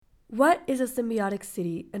What is a symbiotic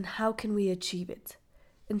city and how can we achieve it?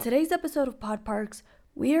 In today's episode of Pod Parks,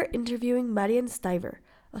 we are interviewing Marian Stuiver,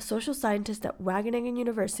 a social scientist at Wageningen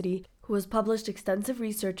University who has published extensive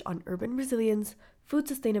research on urban resilience, food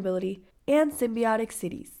sustainability, and symbiotic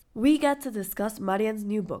cities. We get to discuss Marian's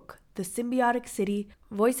new book, The Symbiotic City: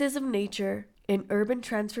 Voices of Nature in Urban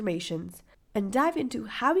Transformations, and dive into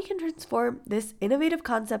how we can transform this innovative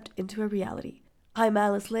concept into a reality. I'm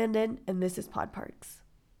Alice Landon, and this is Pod Parks.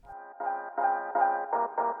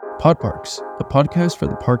 Pod Parks, a podcast for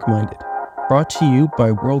the park-minded, brought to you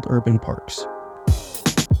by World Urban Parks.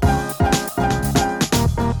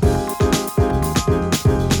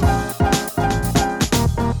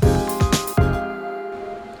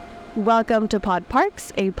 Welcome to Pod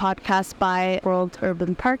Parks, a podcast by World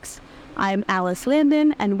Urban Parks. I'm Alice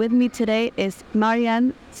Landon, and with me today is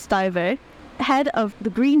Marian Stuiver, head of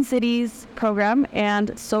the Green Cities program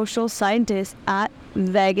and social scientist at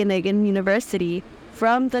Wageningen University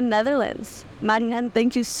from the Netherlands. Marian,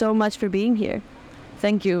 thank you so much for being here.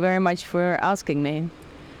 Thank you very much for asking me.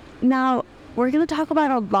 Now, we're going to talk about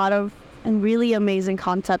a lot of really amazing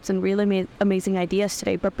concepts and really amazing ideas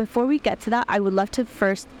today. But before we get to that, I would love to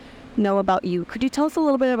first know about you. Could you tell us a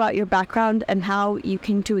little bit about your background and how you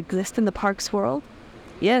came to exist in the parks world?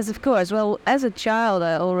 Yes, of course. Well, as a child,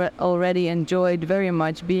 I already enjoyed very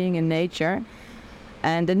much being in nature.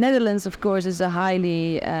 And the Netherlands, of course, is a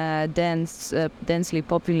highly densely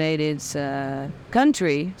populated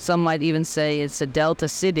country. Some might even say it's a delta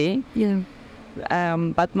city. Yeah.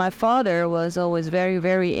 But my father was always very,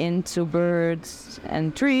 very into birds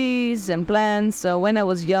and trees and plants. So when I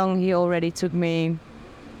was young, he already took me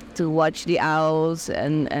to watch the owls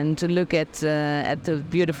and to look at the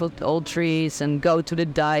beautiful old trees and go to the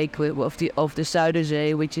dike of the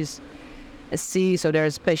Zuiderzee, which is a sea, so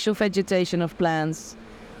there's special vegetation of plants.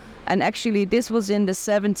 And actually this was in the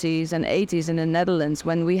 70s and 80s in the Netherlands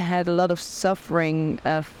when we had a lot of suffering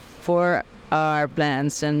for our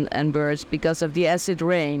plants and birds because of the acid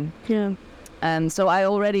rain. Yeah. And so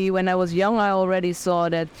when I was young, I already saw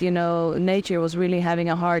that, nature was really having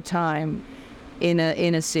a hard time in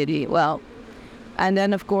a city. Well, and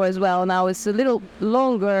then of course, now it's a little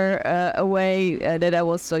longer away that I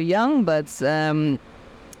was so young, but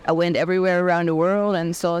I went everywhere around the world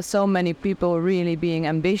and saw so many people really being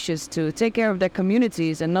ambitious to take care of their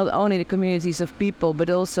communities, and not only the communities of people, but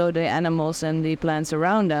also the animals and the plants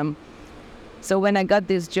around them. So when I got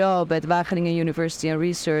this job at Wageningen University and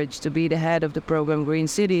Research to be the head of the program Green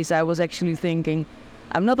Cities, I was actually thinking,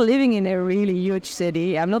 I'm not living in a really huge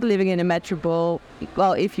city. I'm not living in a metropole.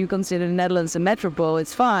 Well, if you consider the Netherlands a metropole,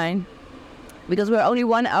 it's fine, because we're only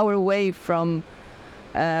 1 hour away from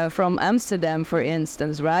Amsterdam, for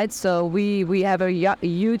instance, right? So we have a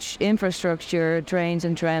huge infrastructure, trains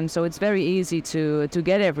and trams, so it's very easy to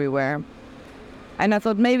get everywhere. And I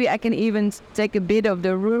thought maybe I can even take a bit of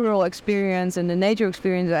the rural experience and the nature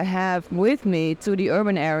experience I have with me to the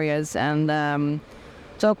urban areas and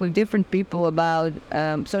talk with different people about,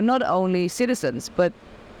 so not only citizens, but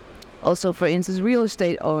also, for instance, real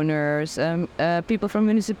estate owners, people from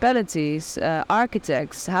municipalities,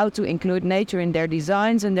 architects, how to include nature in their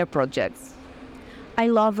designs and their projects. I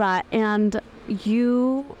love that. And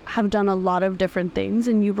you have done a lot of different things,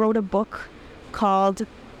 and you wrote a book called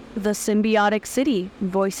The Symbiotic City: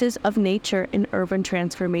 Voices of Nature in Urban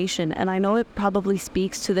Transformation. And I know it probably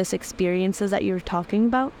speaks to this experiences that you're talking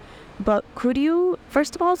about, but could you,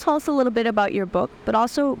 first of all, tell us a little bit about your book, but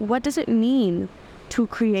also what does it mean to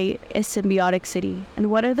create a symbiotic city? And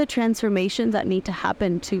what are the transformations that need to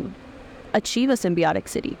happen to achieve a symbiotic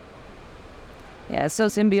city? Yeah, so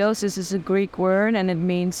symbiosis is a Greek word and it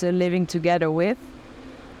means living together with.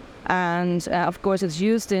 And of course it's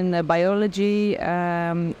used in biology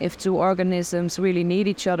if two organisms really need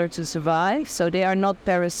each other to survive. So they are not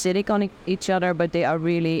parasitic on each other, but they are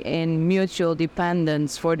really in mutual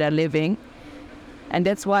dependence for their living. And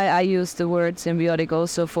that's why I use the word symbiotic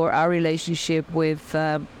also for our relationship with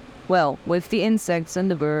the insects and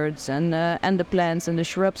the birds and the plants and the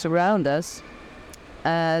shrubs around us,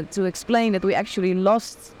 to explain that we actually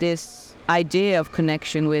lost this idea of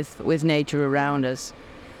connection with nature around us.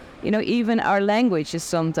 Even our language is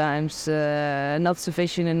sometimes not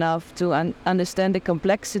sufficient enough to understand the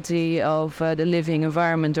complexity of the living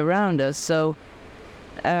environment around us. So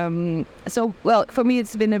for me,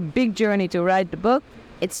 it's been a big journey to write the book.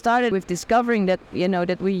 It started with discovering that,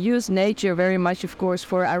 that we use nature very much, of course,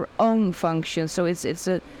 for our own function. So it's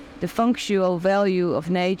the functional value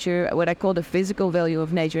of nature, what I call the physical value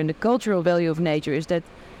of nature, and the cultural value of nature is that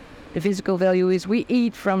The physical value is we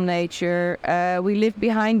eat from nature, we live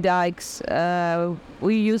behind dikes,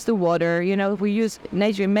 we use the water, we use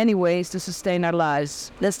nature in many ways to sustain our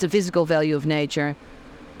lives. That's the physical value of nature.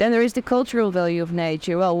 Then there is the cultural value of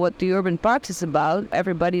nature. Well, what the urban parks is about,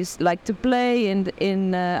 everybody's like to play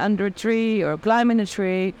in under a tree or climb in a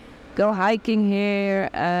tree, go hiking here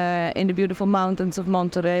in the beautiful mountains of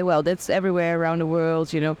Monterey. Well, that's everywhere around the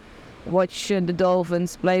world, Watch the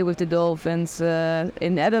dolphins, play with the dolphins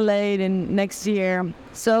in Adelaide in next year.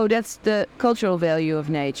 So that's the cultural value of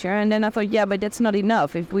nature. And then I thought, yeah, but that's not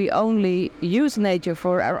enough. If we only use nature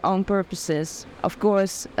for our own purposes, of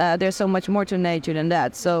course, there's so much more to nature than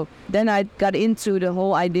that. So then I got into the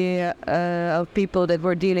whole idea of people that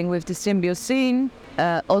were dealing with the Symbiocene.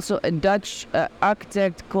 Also a Dutch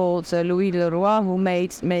architect called Louis Leroy, who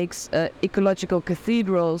makes ecological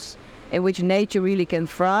cathedrals in which nature really can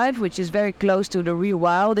thrive, which is very close to the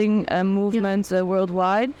rewilding movement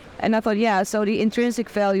worldwide. And I thought, so the intrinsic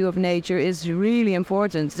value of nature is really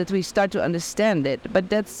important, that we start to understand it. But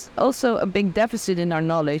that's also a big deficit in our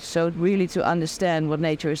knowledge. So really to understand what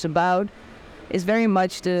nature is about is very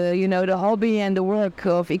much the hobby and the work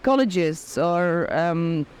of ecologists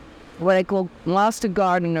or what I call master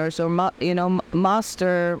gardeners or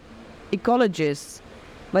master ecologists.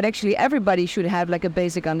 But actually everybody should have like a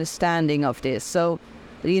basic understanding of this. So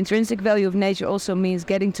the intrinsic value of nature also means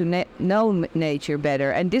getting to know nature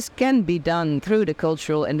better. And this can be done through the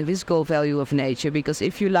cultural and the physical value of nature. Because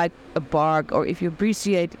if you like a park or if you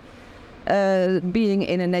appreciate being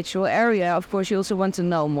in a natural area, of course you also want to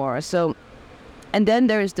know more. So, and then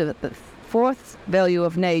there is the fourth value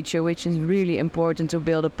of nature, which is really important to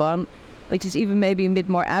build upon, which is even maybe a bit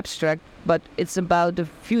more abstract, but it's about the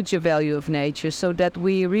future value of nature, so that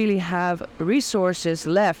we really have resources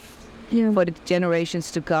left for the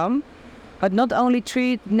generations to come. But not only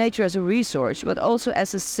treat nature as a resource, but also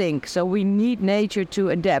as a sink. So we need nature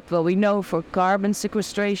to adapt. Well, we know for carbon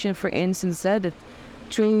sequestration, for instance, that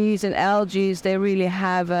trees and algae, they really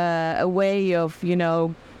have a way of,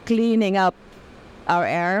 cleaning up our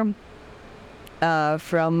air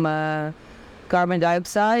from carbon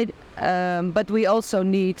dioxide. But we also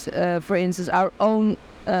need, for instance, our own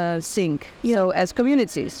sink. So as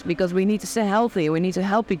communities, because we need to stay healthy, we need to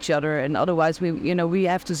help each other, and otherwise we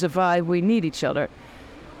have to survive. We need each other.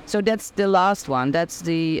 So that's the last one. That's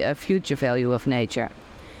the future value of nature.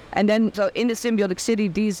 And then, so in the symbiotic city,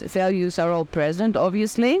 these values are all present,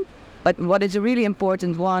 obviously. But what is a really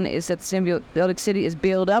important one is that symbiotic city is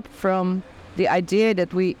built up from the idea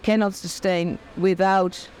that we cannot sustain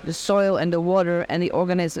without the soil and the water and the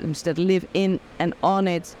organisms that live in and on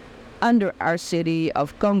it, under our city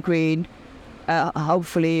of concrete,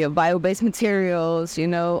 hopefully of bio-based materials,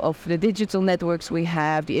 of the digital networks we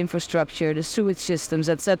have, the infrastructure, the sewage systems,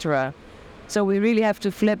 etc. So we really have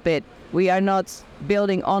to flip it. We are not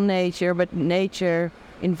building on nature, but nature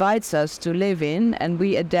invites us to live in, and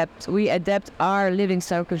we adapt our living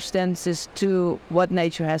circumstances to what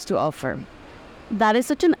nature has to offer. That is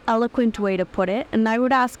such an eloquent way to put it. And I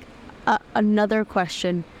would ask another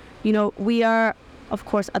question. We are, of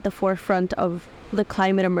course, at the forefront of the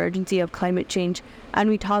climate emergency, of climate change. And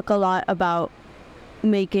we talk a lot about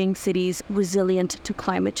making cities resilient to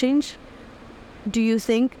climate change. Do you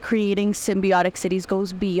think creating symbiotic cities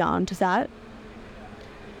goes beyond that?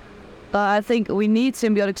 I think we need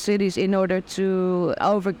symbiotic cities in order to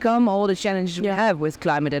overcome all the challenges we have with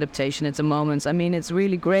climate adaptation at the moment. I mean, it's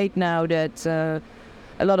really great now that a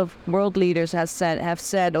lot of world leaders have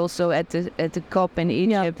said also at the COP in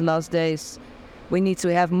Egypt last days, we need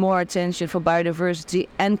to have more attention for biodiversity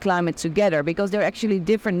and climate together, because they're actually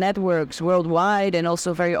different networks worldwide and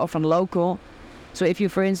also very often local. So if you,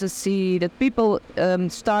 for instance, see that people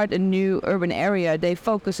start a new urban area, they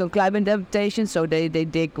focus on climate adaptation, so they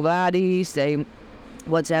dig wadis, they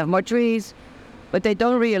want to have more trees, but they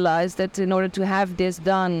don't realize that in order to have this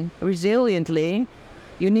done resiliently,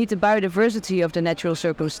 you need the biodiversity of the natural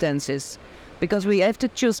circumstances, because we have to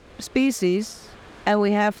choose species and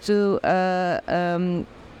we have to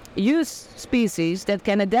use species that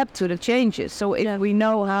can adapt to the changes. So if we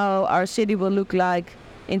know how our city will look like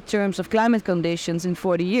in terms of climate conditions in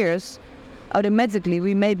 40 years, automatically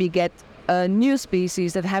we maybe get new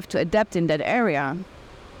species that have to adapt in that area.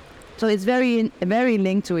 So it's very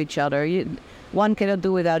linked to each other. One cannot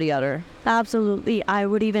do without the other. Absolutely. I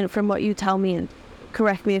would even, from what you tell me, and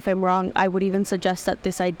correct me if I'm wrong, I would even suggest that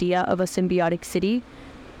this idea of a symbiotic city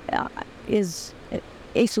is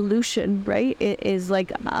a solution, right? It is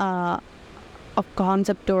like a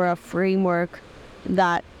concept or a framework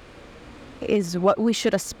that is what we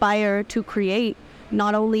should aspire to create,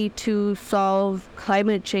 not only to solve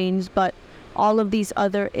climate change, but all of these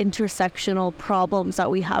other intersectional problems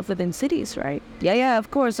that we have within cities, right? Yeah,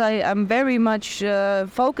 of course. I'm very much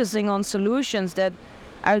focusing on solutions that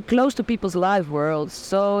are close to people's life worlds.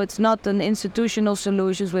 So it's not an institutional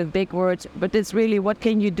solutions with big words, but it's really what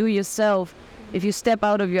can you do yourself if you step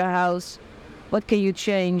out of your house. What can you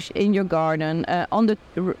change in your garden, on the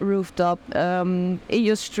rooftop, in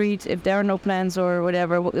your street if there are no plants or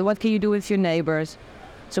whatever? What can you do with your neighbors?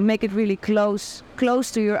 So make it really close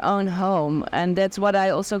to your own home. And that's what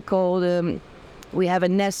I also call we have a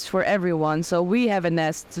nest for everyone. So we have a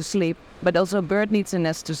nest to sleep, but also a bird needs a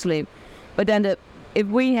nest to sleep. But then if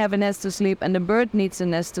we have a nest to sleep and the bird needs a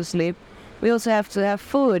nest to sleep, we also have to have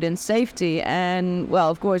food and safety. And, well,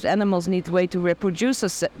 of course, animals need ways to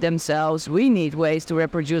reproduce themselves. We need ways to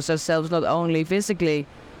reproduce ourselves, not only physically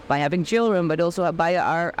by having children, but also by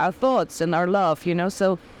our thoughts and our love,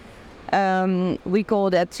 So we call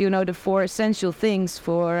that, the 4 essential things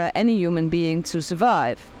for any human being to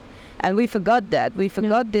survive. And we forgot that. We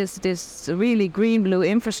forgot this really green-blue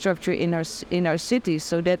infrastructure in our cities,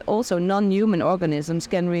 so that also non-human organisms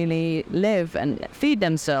can really live and feed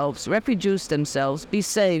themselves, reproduce themselves, be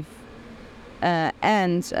safe,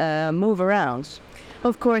 and move around.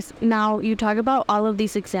 Of course, now you talk about all of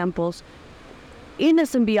these examples. In a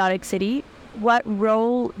symbiotic city, what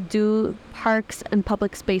role do parks and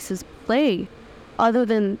public spaces play, other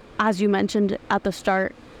than, as you mentioned at the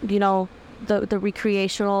start, the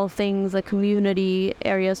recreational things, the community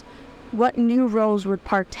areas? What new roles would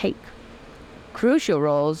park take? Crucial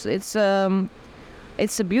roles. It's a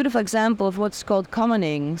beautiful example of what's called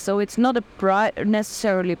commoning. So it's not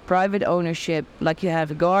necessarily private ownership like you have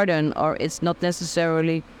a garden, or it's not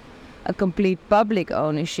necessarily a complete public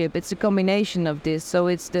ownership. It's a combination of this. So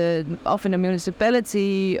it's often a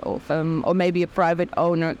municipality or maybe a private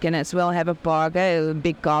owner can as well have a park, a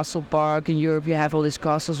big castle park. In Europe you have all these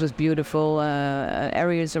castles with beautiful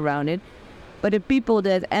areas around it. But the people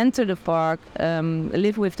that enter the park,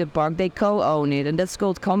 live with the park, they co-own it, and that's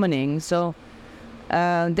called commoning. So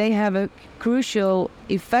they have a crucial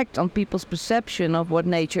effect on people's perception of what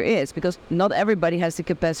nature is, because not everybody has the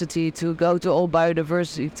capacity to go to all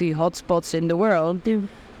biodiversity hotspots in the world.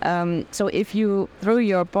 So if you, through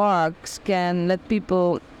your parks, can let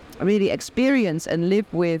people really experience and live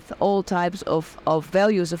with all types of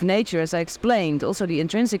values of nature, as I explained, also the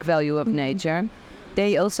intrinsic value of nature,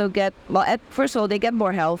 they also get, first of all, they get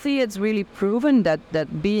more healthy. It's really proven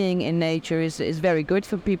that being in nature is very good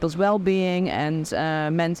for people's well-being and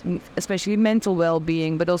especially mental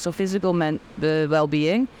well-being, but also physical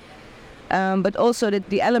well-being. But also that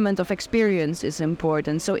the element of experience is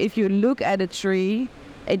important. So if you look at a tree,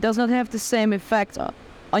 it does not have the same effect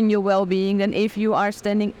on your well-being than if you are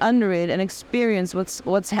standing under it and experience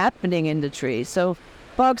what's happening in the tree. So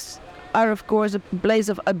parks are, of course, a place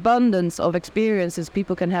of abundance of experiences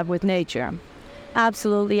people can have with nature.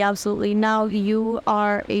 Absolutely. Now, you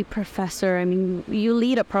are a professor. I mean, you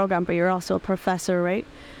lead a program, but you're also a professor, right?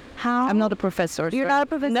 How? I'm not a professor. You're not a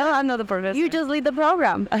professor? No, I'm not a professor. You just lead the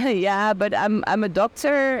program. Yeah, but I'm a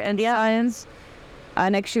doctor in science.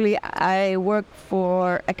 And actually, I work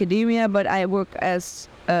for academia, but I work as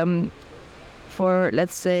for,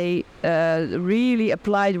 let's say, really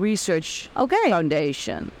applied research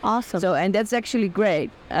foundation. Awesome. So, and that's actually great.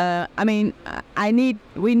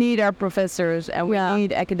 We need our professors, and we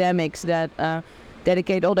need academics that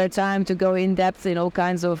dedicate all their time to go in depth in all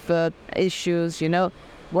kinds of issues.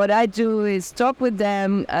 What I do is talk with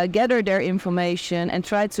them, gather their information, and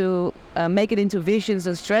try to make it into visions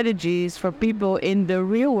and strategies for people in the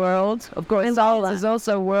real world. Of course, science is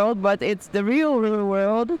also a world, but it's the real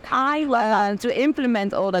world. I love to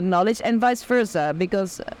implement all that knowledge, and vice versa,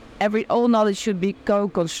 because all knowledge should be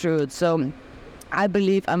co-construed. So I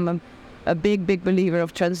believe I'm a big believer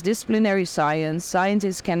of transdisciplinary science.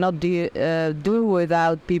 Scientists cannot do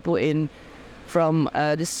without people from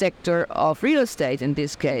the sector of real estate in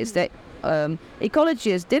this case.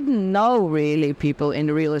 Ecologists didn't know really people in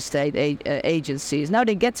the real estate agencies. Now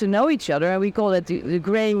they get to know each other, and we call it the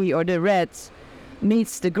gray or the red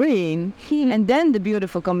meets the green, and then the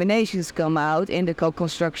beautiful combinations come out in the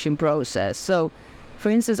co-construction process. So, for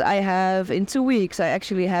instance, in 2 weeks, I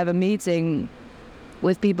actually have a meeting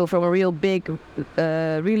with people from a real big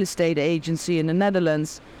real estate agency in the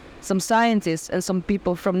Netherlands, some scientists and some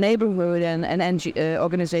people from neighborhood and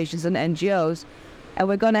organizations and NGOs. And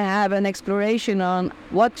we're going to have an exploration on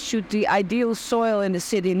what should the ideal soil in the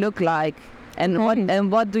city look like, and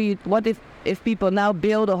what if people now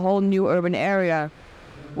build a whole new urban area,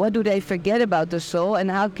 what do they forget about the soil, and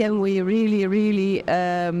how can we really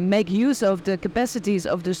make use of the capacities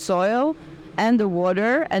of the soil and the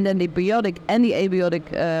water, and then the biotic and the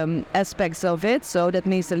abiotic aspects of it. So that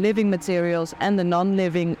means the living materials and the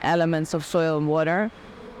non-living elements of soil and water,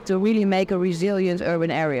 to really make a resilient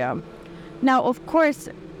urban area. Now, of course,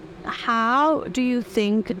 how do you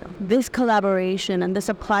think this collaboration and this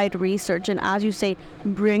applied research, and as you say,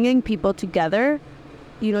 bringing people together,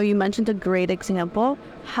 you mentioned a great example,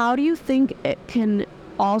 how do you think it can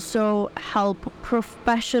also help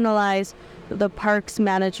professionalize the parks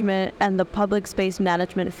management and the public space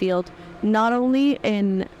management field, not only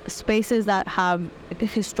in spaces that have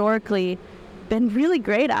historically been really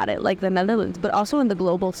great at it, like the Netherlands, but also in the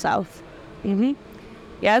global south? Mm-hmm.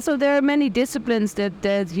 Yeah, so there are many disciplines that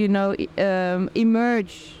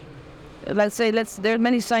emerge. Let's say there are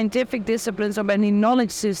many scientific disciplines or many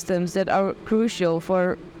knowledge systems that are crucial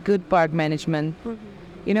for good park management. Mm-hmm.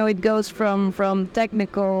 It goes from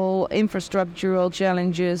technical, infrastructural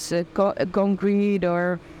challenges, concrete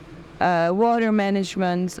or water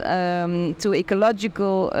management, to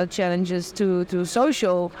ecological challenges, to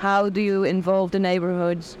social. How do you involve the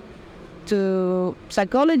neighborhoods? To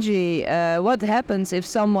psychology, what happens if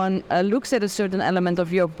someone looks at a certain element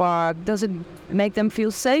of your park? Does it make them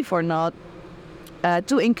feel safe or not?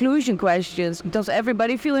 To inclusion questions, does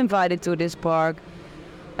everybody feel invited to this park?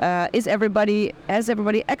 Has everybody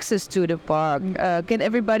access to the park? Can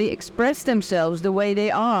everybody express themselves the way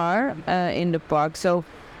they are in the park? So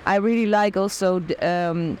I really like also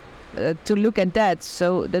to look at that.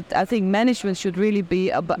 So that I think management should really be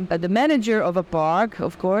the manager of a park,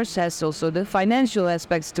 of course, has also the financial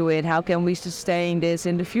aspects to it. How can we sustain this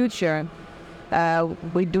in the future?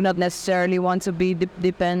 We do not necessarily want to be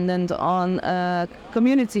dependent on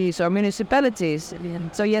communities or municipalities.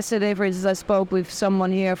 So yesterday, for instance, I spoke with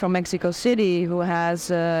someone here from Mexico City who has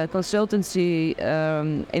a consultancy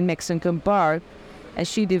in Mexican Park, and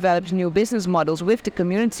she develops new business models with the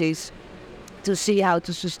communities to see how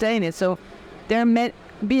to sustain it. So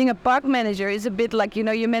being a park manager is a bit like,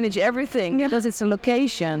 you manage everything because it's a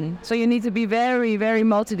location. So you need to be very, very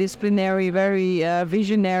multidisciplinary, very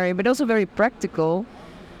visionary, but also very practical.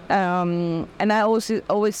 And I always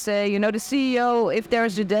say, the CEO, if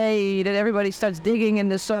there's a day that everybody starts digging in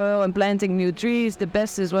the soil and planting new trees, the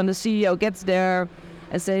best is when the CEO gets there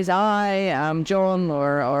and says, "Hi, I'm John,"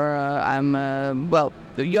 or I'm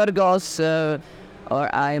Jorgos, or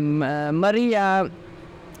I'm Maria.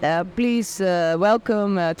 Please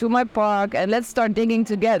welcome to my park, and let's start digging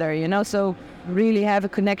together. So really have a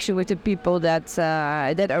connection with the people that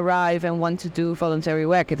arrive and want to do voluntary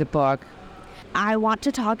work at the park. I want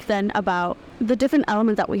to talk then about the different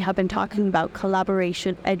elements that we have been talking about: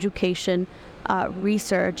 collaboration, education,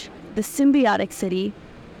 research, the symbiotic city.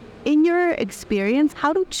 In your experience,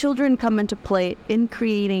 how do children come into play in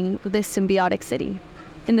creating this symbiotic city?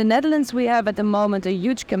 In the Netherlands, we have at the moment a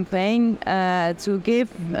huge campaign to give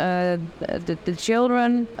the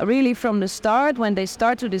children, really from the start, when they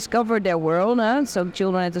start to discover their world. So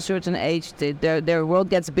children at a certain age, their world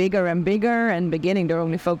gets bigger and bigger. And beginning, they're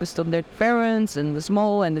only focused on their parents and the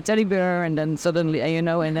small and the teddy bear. And then suddenly, and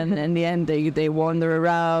then in the end, they wander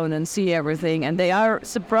around and see everything. And they are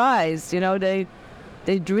surprised,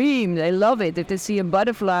 they dream, they love it. If they see a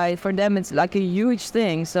butterfly, for them, it's like a huge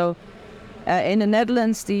thing. So in the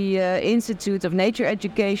Netherlands, the Institute of Nature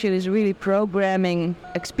Education is really programming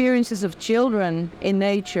experiences of children in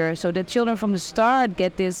nature, so that children from the start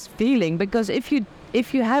get this feeling. Because if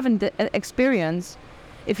you haven't experienced,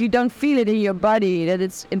 if you don't feel it in your body that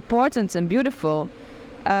it's important and beautiful,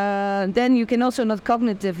 then you can also not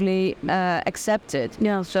cognitively accept it.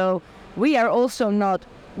 Yeah. So we are also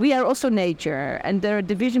nature, and the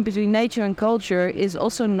division between nature and culture is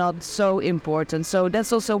also not so important. So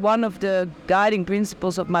that's also one of the guiding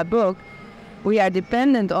principles of my book. We are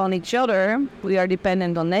dependent on each other, we are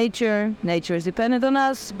dependent on nature is dependent on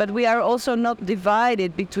us, but we are also not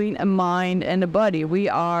divided between a mind and a body. We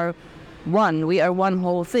are one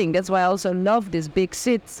whole thing. That's why I also love this big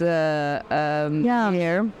sit here.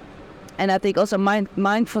 And I think also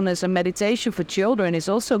mindfulness and meditation for children is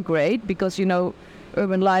also great, because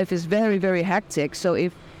urban life is very, very hectic. So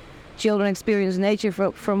if children experience nature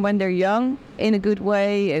from when they're young in a good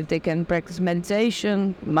way, if they can practice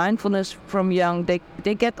meditation, mindfulness from young,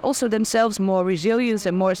 they get also themselves more resilience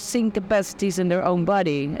and more sync capacities in their own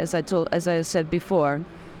body, as I said before.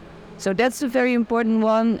 So that's a very important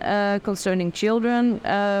one concerning children.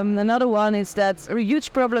 Another one is that a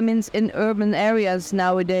huge problem in urban areas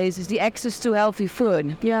nowadays is the access to healthy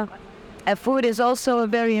food. Yeah. And food is also a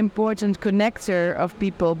very important connector of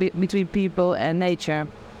people, between people and nature.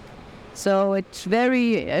 So it's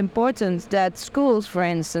very important that schools, for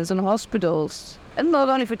instance, and hospitals, and not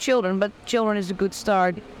only for children, but children is a good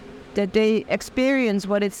start, that they experience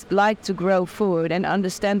what it's like to grow food and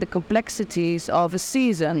understand the complexities of a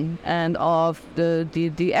season and of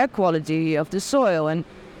the air quality of the soil, and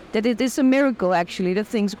that it is a miracle actually that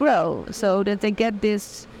things grow, so that they get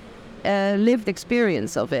this lived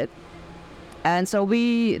experience of it. And so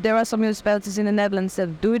there are some municipalities in the Netherlands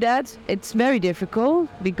that do that. It's very difficult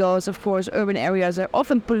because, of course, urban areas are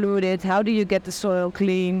often polluted. How do you get the soil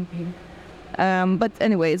clean? But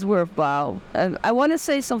anyway, it's worthwhile. I want to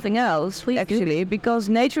say something else, actually, because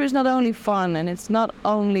nature is not only fun and it's not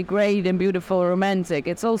only great and beautiful, romantic.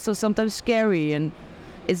 It's also sometimes scary and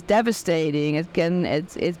it's devastating.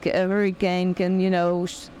 A hurricane can,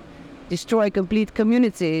 destroy complete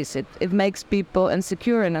communities. It makes people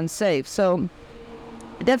insecure and unsafe. So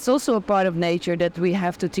that's also a part of nature that we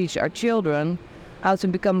have to teach our children, how to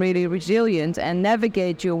become really resilient and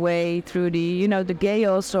navigate your way through the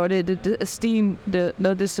chaos or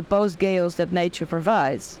the supposed chaos that nature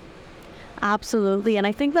provides. Absolutely. And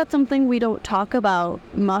I think that's something we don't talk about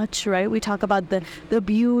much, right? We talk about the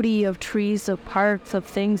beauty of trees, of parks, of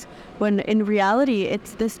things, when in reality,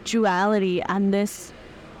 it's this duality and this...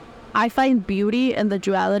 I find beauty in the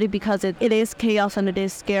duality because it is chaos and it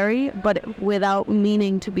is scary, but without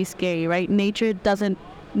meaning to be scary, right? Nature doesn't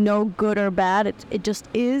know good or bad. It just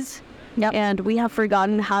is. Yep. And we have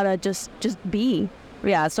forgotten how to just be.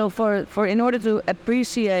 Yeah, so for in order to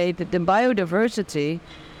appreciate the biodiversity,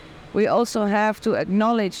 we also have to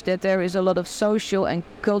acknowledge that there is a lot of social and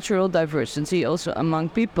cultural diversity also among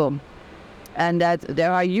people. And that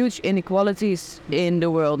there are huge inequalities in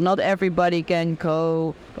the world. Not everybody can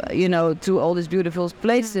go, to all these beautiful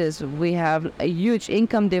places. We have huge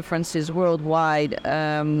income differences worldwide.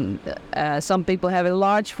 Some people have a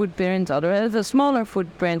large footprint, others have a smaller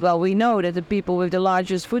footprint. Well, we know that the people with the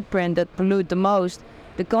largest footprint that pollute the most,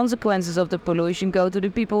 the consequences of the pollution go to the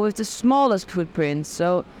people with the smallest footprint.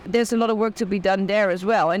 So there's a lot of work to be done there as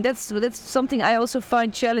well. And that's something I also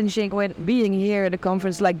find challenging when being here at a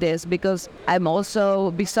conference like this, because I'm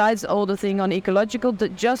also, besides all the thing on ecological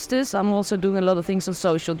justice, I'm also doing a lot of things on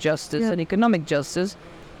social justice and economic justice.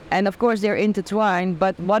 And of course they're intertwined,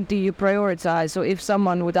 but what do you prioritize? So if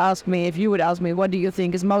you would ask me, what do you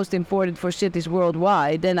think is most important for cities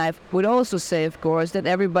worldwide? Then I would also say, of course, that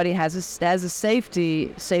everybody has a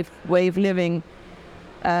safe way of living,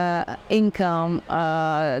 income,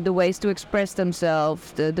 the ways to express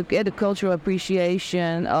themselves, the cultural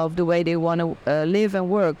appreciation of the way they want to live and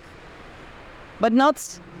work. But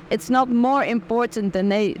it's not more important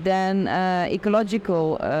than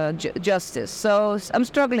ecological justice. So I'm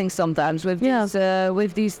struggling sometimes with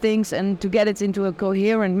these things, and to get it into a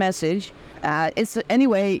coherent message. It's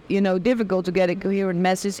anyway, difficult to get a coherent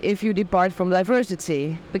message if you depart from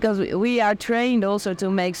diversity, because we are trained also to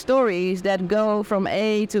make stories that go from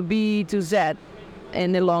A to B to Z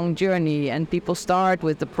in a long journey, and people start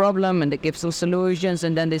with the problem and they give some solutions,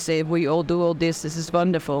 and then they say, if we all do all this is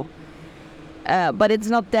wonderful. But it's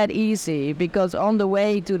not that easy, because on the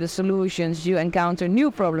way to the solutions you encounter new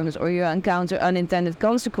problems, or you encounter unintended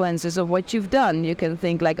consequences of what you've done. You can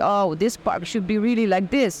think like, oh, this park should be really like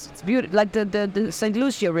this. It's beautiful, like the St.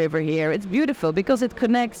 Lucia River here. It's beautiful because it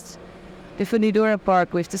connects the Funidora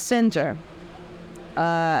Park with the center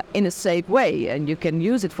in a safe way, and you can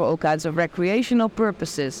use it for all kinds of recreational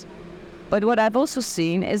purposes. But what I've also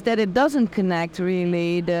seen is that it doesn't connect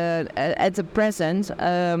really at the present.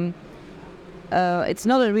 It's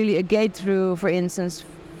not really a gate through, for instance,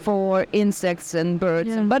 for insects and birds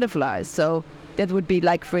and butterflies. So that would be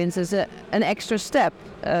like, for instance, an extra step.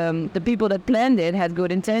 The people that planned it had good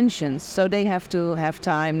intentions, so they have to have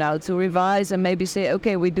time now to revise and maybe say,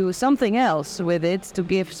 okay, we do something else with it to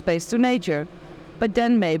give space to nature. But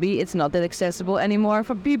then maybe it's not that accessible anymore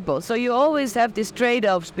for people. So you always have these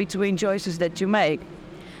trade-offs between choices that you make.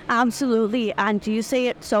 Absolutely. And you say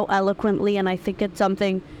it so eloquently, and I think it's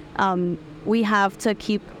something we have to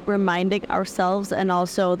keep reminding ourselves and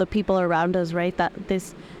also the people around us, right? That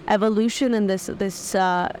this evolution and this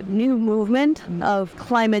new movement of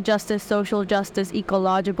climate justice, social justice,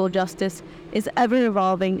 ecological justice is ever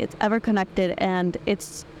evolving, it's ever connected, and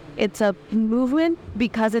it's a movement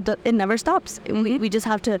because it never stops. We just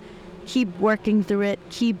have to keep working through it,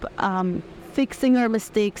 keep fixing our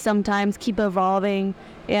mistakes sometimes, keep evolving,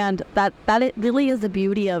 and that it really is the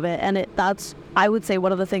beauty of it. And that's, I would say,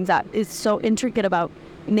 one of the things that is so intricate about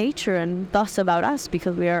nature and thus about us,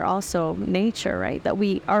 because we are also nature, right? That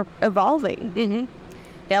we are evolving. Mm-hmm.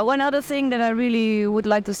 Yeah, one other thing that I really would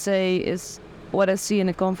like to say is what I see in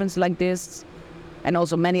a conference like this, and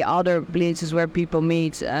also many other places where people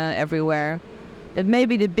meet everywhere, that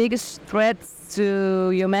maybe the biggest threat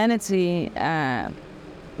to humanity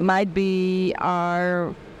might be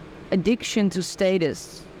our addiction to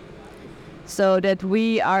status. So that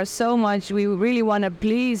we really want to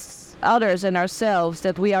please others and ourselves,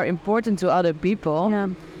 that we are important to other people. Yeah.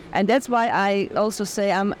 And that's why I also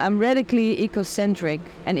say I'm radically ecocentric.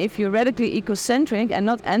 And if you're radically ecocentric and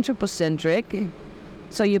not anthropocentric,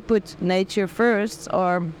 so you put nature first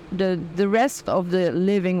or the rest of the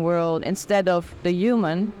living world instead of the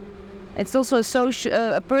human, it's also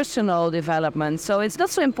a personal development. So it's not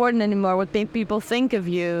so important anymore what people think of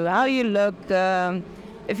you, how you look,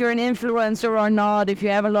 if you're an influencer or not, if you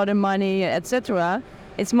have a lot of money, etc.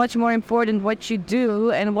 It's much more important what you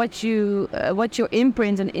do and what your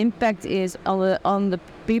imprint and impact is on the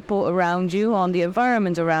people around you, on the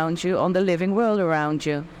environment around you, on the living world around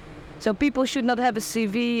you. So people should not have a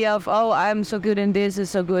CV of, oh, I'm so good in this and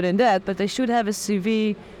so good in that, but they should have a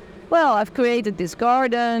CV, well, I've created this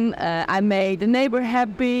garden, I made the neighbor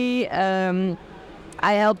happy, I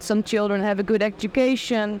helped some children have a good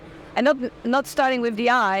education. And not starting with the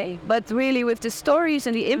I, but really with the stories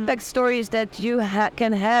and the impact stories that you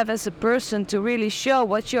can have as a person to really show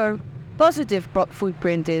what your positive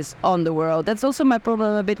footprint is on the world. That's also my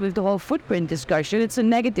problem a bit with the whole footprint discussion. It's a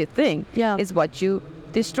negative thing. Yeah. It's what you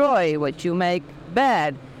destroy, what you make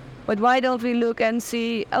bad. But why don't we look and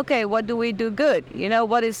see, okay, what do we do good? You know,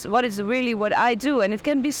 what is really what I do? And it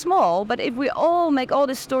can be small, but if we all make all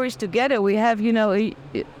these stories together, we have, you know, a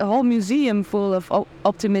whole museum full of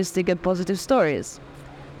optimistic and positive stories.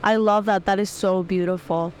 I love that. That is so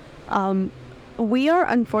beautiful. We are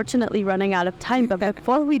unfortunately running out of time, but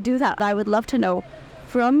before we do that, I would love to know,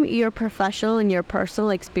 from your professional and your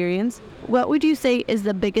personal experience, what would you say is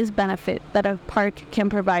the biggest benefit that a park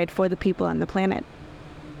can provide for the people on the planet?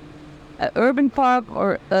 An urban park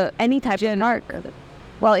or any type of park?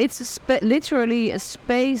 Well, it's literally a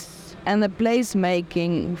space and a place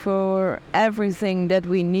making for everything that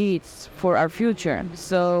we need for our future.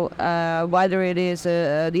 So whether it is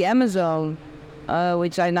the Amazon,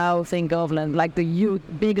 which I now think of like the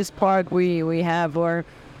biggest park we have, or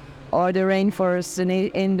the rainforest in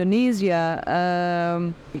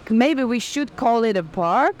Indonesia, maybe we should call it a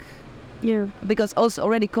park. Yeah. Because also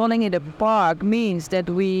already calling it a park means that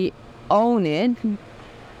we own it,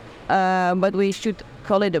 but we should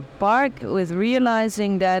call it a park with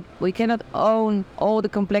realizing that we cannot own all the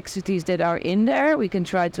complexities that are in there. We can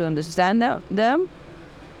try to understand them.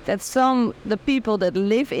 That the people that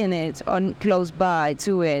live in it or close by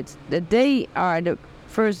to it, that they are the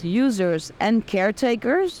first users and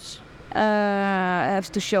caretakers. They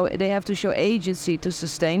have to show agency to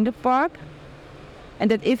sustain the park. And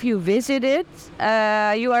that if you visit it,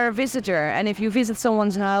 you are a visitor. And if you visit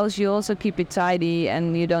someone's house, you also keep it tidy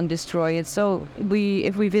and you don't destroy it. So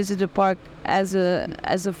if we visit a park as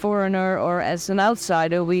a foreigner or as an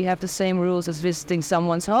outsider, we have the same rules as visiting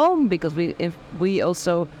someone's home, because if we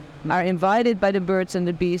also are invited by the birds and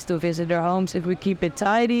the bees to visit their homes, if we keep it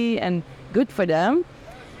tidy and good for them.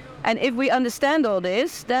 And if we understand all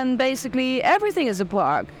this, then basically everything is a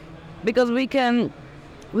park, because we can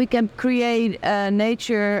create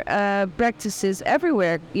nature practices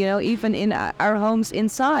everywhere. You know, even in our homes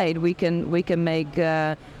inside, we can make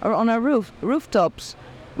or on our rooftops,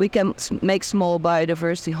 we can make small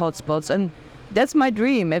biodiversity hotspots. And that's my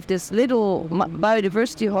dream. If this little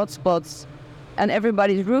biodiversity hotspots and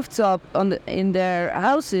everybody's rooftop in their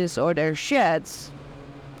houses or their sheds,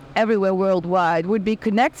 everywhere worldwide, would be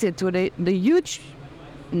connected to the huge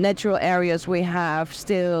natural areas we have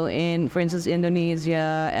still in, for instance,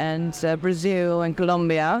 Indonesia and Brazil and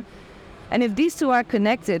Colombia. And if these two are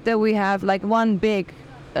connected, then we have like one big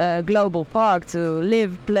global park to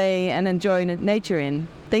live, play, and enjoy nature in.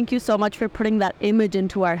 Thank you so much for putting that image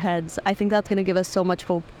into our heads. I think that's going to give us so much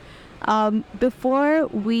hope. Before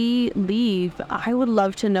we leave, I would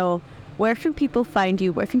love to know, where can people find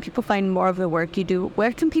you? Where can people find more of the work you do?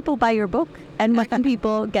 Where can people buy your book? And where can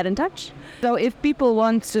people get in touch? So if people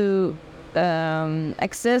want to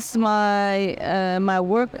access my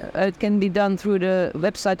work, it can be done through the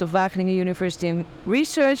website of Wageningen University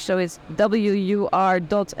Research. So it's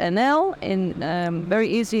wur.nl, in very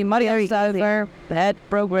easy, Marian Stuiver, head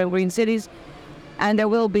program Green Cities. And there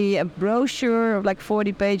will be a brochure of like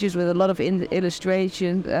 40 pages with a lot of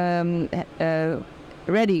illustrations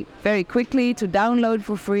ready very quickly to download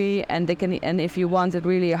for free. And if you wanted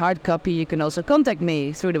really a hard copy, you can also contact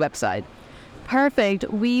me through the website. Perfect.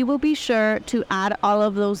 We will be sure to add all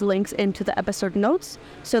of those links into the episode notes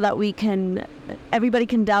so that everybody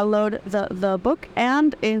can download the book.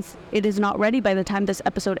 And if it is not ready by the time this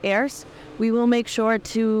episode airs, we will make sure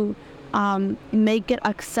to make it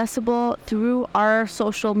accessible through our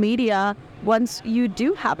social media once you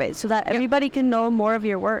do have it, so that everybody can know more of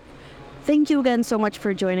your work. Thank you again so much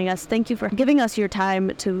for joining us. Thank you for giving us your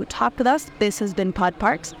time to talk with us. This has been Pod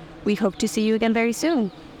Parks. We hope to see you again very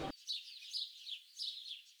soon.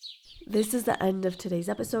 This is the end of today's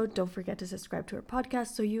episode. Don't forget to subscribe to our podcast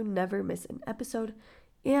so you never miss an episode.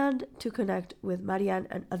 And to connect with Marian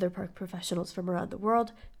and other park professionals from around the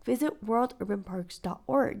world, visit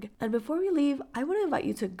worldurbanparks.org. And before we leave, I want to invite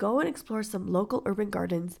you to go and explore some local urban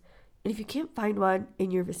gardens. And if you can't find one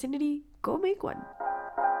in your vicinity, go make one.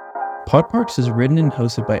 Pod Parks is written and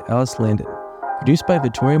hosted by Alice Landon, produced by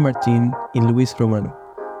Victoria Martin and Luis Romano,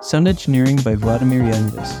 sound engineering by Vladimir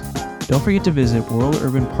Yanlis. Don't forget to visit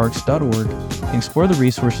worldurbanparks.org and explore the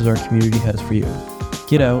resources our community has for you.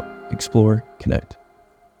 Get out, explore, connect.